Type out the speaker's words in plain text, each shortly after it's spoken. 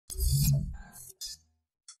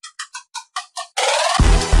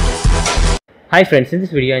Hi friends, in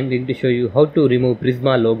this video I am going to show you how to remove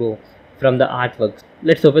Prisma logo from the artworks.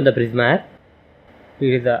 Let's open the Prisma app.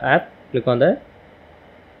 Here is the app, click on that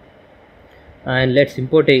and let's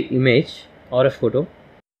import a image or a photo.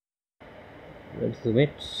 Let's zoom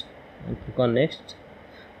it and click on next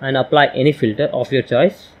and apply any filter of your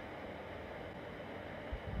choice.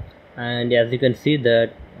 And as you can see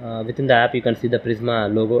that within the app you can see the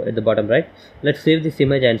Prisma logo at the bottom right. Let's save this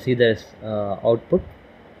image and see this output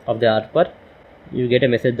of the artwork. You get a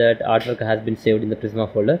message that artwork has been saved in the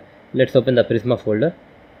Prisma folder. Let's open the Prisma folder.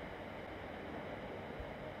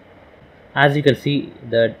 As you can see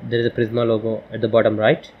that there is a Prisma logo at the bottom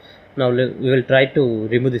right. Now we will try to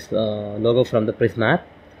remove this logo from the Prisma app.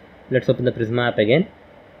 Let's open the Prisma app again.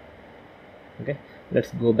 Okay,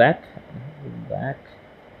 let's go back.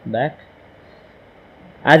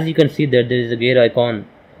 As you can see that there is a gear icon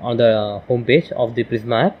on the home page of the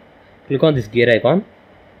Prisma app. Click on this gear icon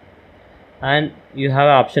and you have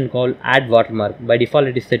an option called add watermark. By default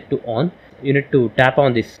it is set to on. You need to tap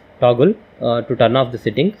on this toggle to turn off the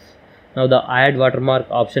settings. Now the add watermark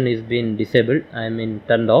option is being disabled,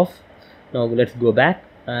 turned off. Now let's go back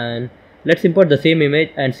and let's import the same image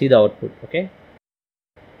and see the output. Okay,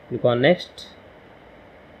 click on next.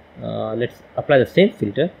 Let's apply the same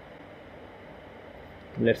filter.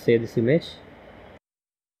 Let's save this image.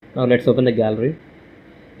 Now let's open the gallery.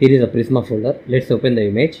 Here is a Prisma folder. Let's open the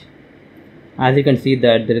image. As you can see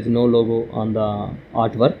that there is no logo on the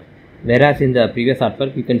artwork, whereas in the previous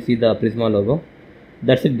artwork you can see the Prisma logo.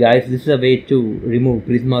 That's it guys, this is a way to remove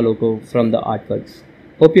Prisma logo from the artworks.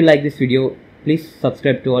 Hope you like this video. Please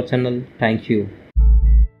subscribe to our channel. Thank you.